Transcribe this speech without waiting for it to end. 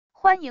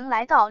欢迎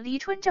来到黎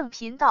春正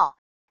频道，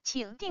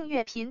请订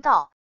阅频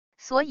道，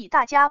所以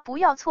大家不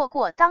要错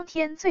过当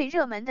天最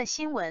热门的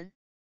新闻。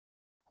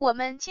我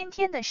们今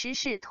天的时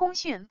事通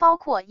讯包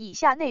括以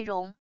下内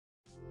容。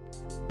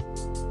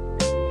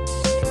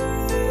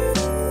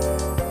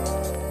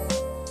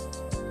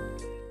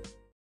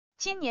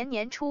今年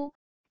年初，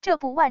这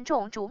部万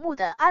众瞩目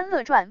的《安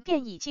乐传》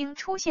便已经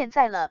出现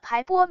在了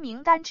排播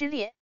名单之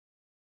列。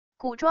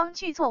古装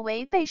剧作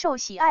为备受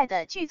喜爱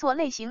的剧作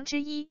类型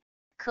之一，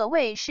可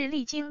谓是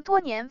历经多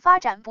年发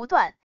展不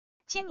断。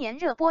今年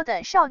热播的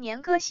《少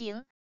年歌行》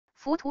《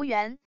浮屠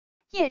缘》《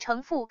叶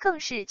城赋》更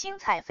是精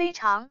彩非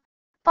常，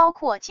包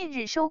括近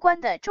日收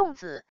官的《仲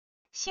子》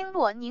《星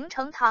落凝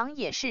成糖》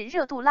也是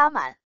热度拉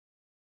满。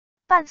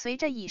伴随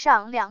着以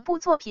上两部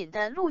作品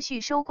的陆续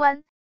收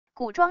官，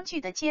古装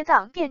剧的接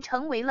档便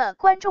成为了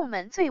观众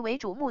们最为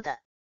瞩目的。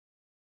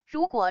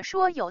如果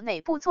说有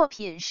哪部作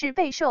品是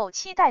备受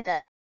期待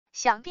的，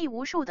想必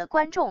无数的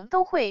观众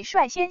都会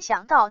率先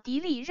想到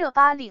迪丽热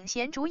巴领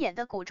衔主演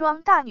的古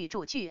装大女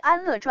主剧《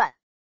安乐传》。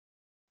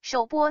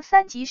首播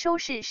3集收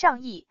视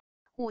上亿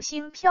，5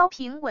星飘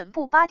评稳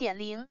步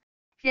 8.0，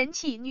 人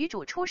气女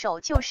主出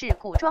手就是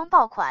古装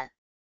爆款。《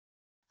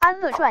安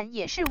乐传》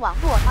也是网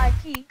络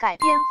IP 改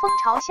编风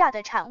潮下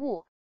的产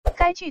物，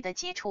该剧的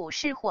基础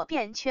是火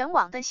遍全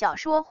网的小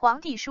说《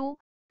皇帝书》，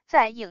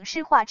在影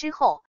视化之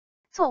后，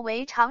作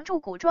为常驻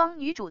古装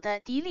女主的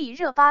迪丽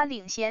热巴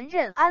领衔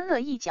任安乐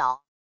一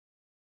角。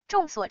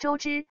众所周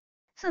知，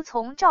自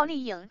从赵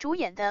丽颖主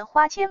演的《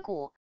花千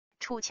骨》《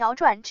楚乔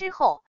传》之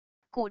后，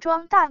古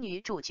装大女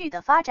主剧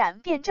的发展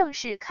便正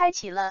式开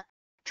启了。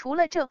除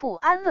了这部《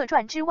安乐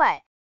传》之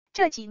外，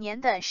这几年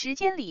的时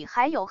间里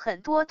还有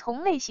很多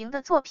同类型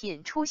的作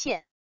品出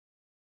现，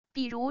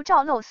比如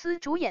赵露思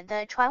主演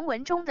的传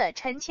闻中的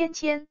陈芊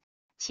芊，《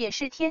且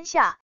试天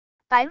下》，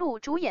白鹿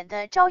主演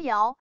的《招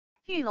摇》，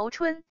玉楼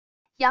春，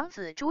杨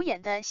紫主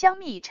演的《香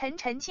蜜沉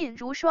沉烬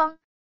如霜》，《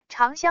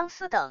长相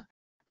思》等，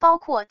包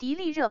括迪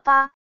丽热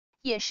巴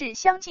也是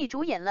相继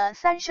主演了《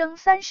三生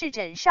三世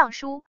枕上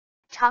书》《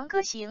长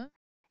歌行》《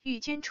与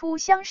君初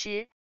相识》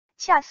《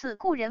恰似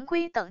故人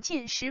归》等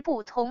近10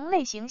部同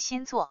类型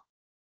新作。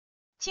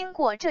经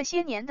过这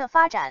些年的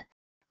发展，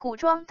古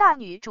装大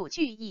女主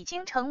剧已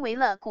经成为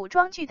了古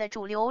装剧的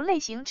主流类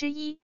型之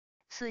一。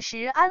此时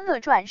《安乐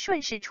传》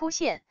顺势出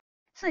现，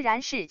自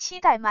然是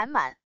期待满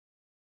满。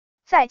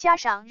再加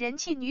上人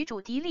气女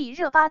主迪丽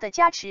热巴的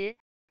加持，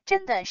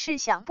真的是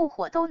想不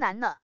火都难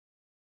呢。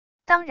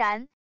当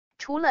然，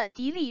除了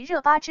迪丽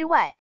热巴之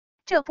外，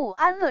这部《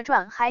安乐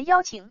传》还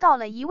邀请到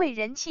了一位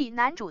人气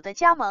男主的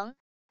加盟，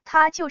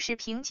他就是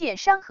凭借《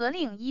山河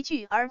令》一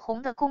剧而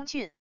红的龚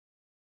俊。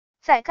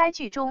在该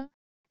剧中，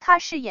他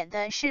饰演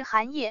的是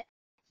韩烨，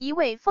一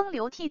位风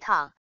流倜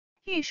傥、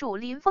玉树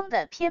临风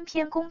的翩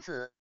翩公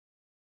子。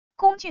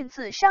龚俊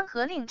自《山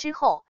河令》之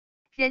后，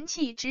人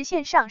气直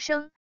线上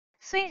升，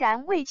虽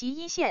然未及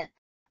一线，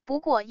不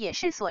过也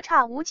是所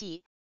差无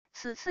几。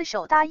此次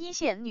首搭一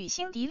线女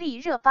星迪丽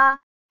热巴，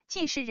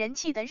既是人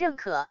气的认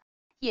可，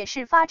也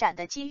是发展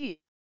的机遇。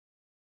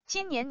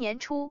今年年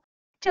初，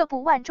这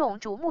部万众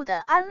瞩目的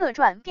《安乐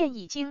传》便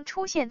已经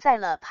出现在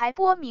了排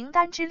播名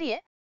单之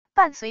列。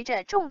伴随着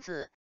《仲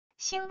子》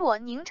《星落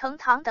凝成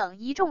糖》等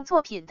一众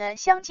作品的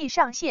相继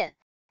上线，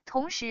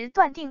同时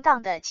断定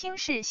档的《倾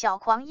世小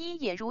狂医》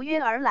也如约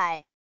而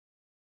来。《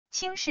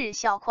倾世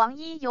小狂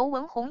医》由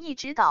文弘毅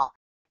执导，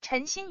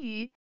陈欣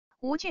瑜、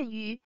吴俊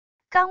瑜、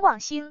甘望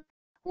星、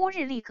乌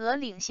日丽格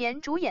领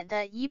衔主演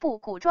的一部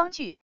古装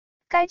剧。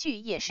该剧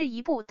也是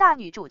一部大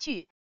女主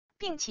剧，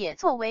并且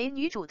作为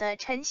女主的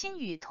陈欣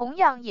瑜同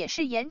样也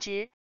是颜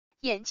值、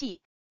演技、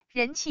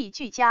人气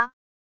俱佳。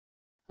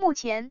目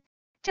前，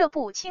这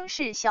部《倾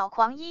世小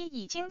狂医》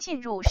已经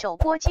进入首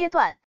播阶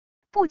段，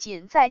不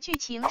仅在剧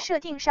情设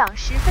定上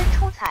十分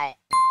出彩，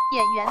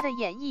演员的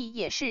演绎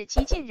也是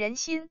极尽人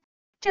心，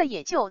这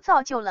也就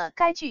造就了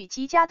该剧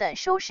极佳的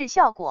收视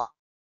效果。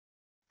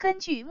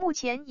根据目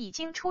前已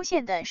经出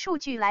现的数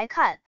据来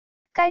看，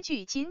该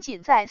剧仅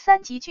仅在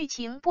3集剧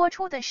情播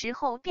出的时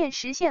候便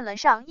实现了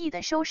上亿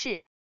的收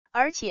视，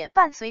而且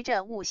伴随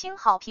着5星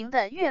好评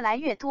的越来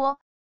越多，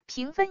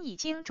评分已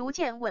经逐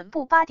渐稳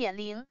步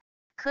 8.0。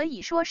可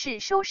以说是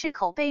收视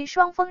口碑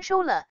双丰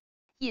收了，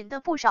引得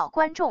不少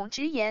观众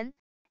直言，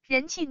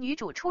人气女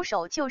主出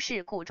手就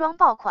是古装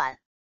爆款。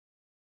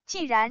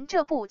既然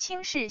这部《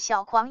倾世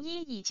小狂医》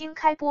已经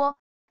开播，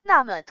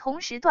那么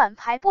同时段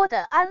排播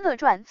的《安乐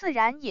传》自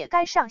然也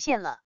该上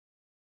线了。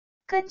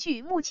根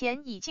据目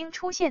前已经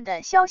出现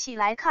的消息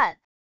来看，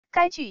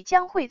该剧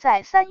将会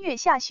在3月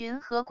下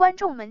旬和观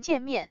众们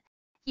见面，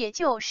也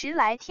就10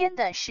来天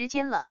的时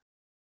间了。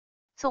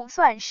总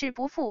算是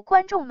不负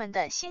观众们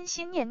的心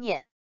心念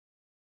念。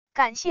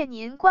感谢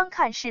您观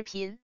看视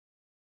频。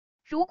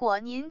如果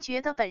您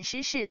觉得本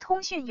时事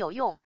通讯有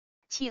用，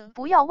请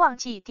不要忘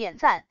记点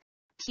赞、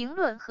评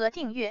论和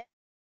订阅。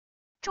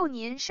祝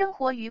您生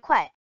活愉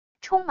快，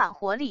充满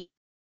活力。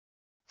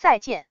再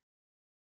见。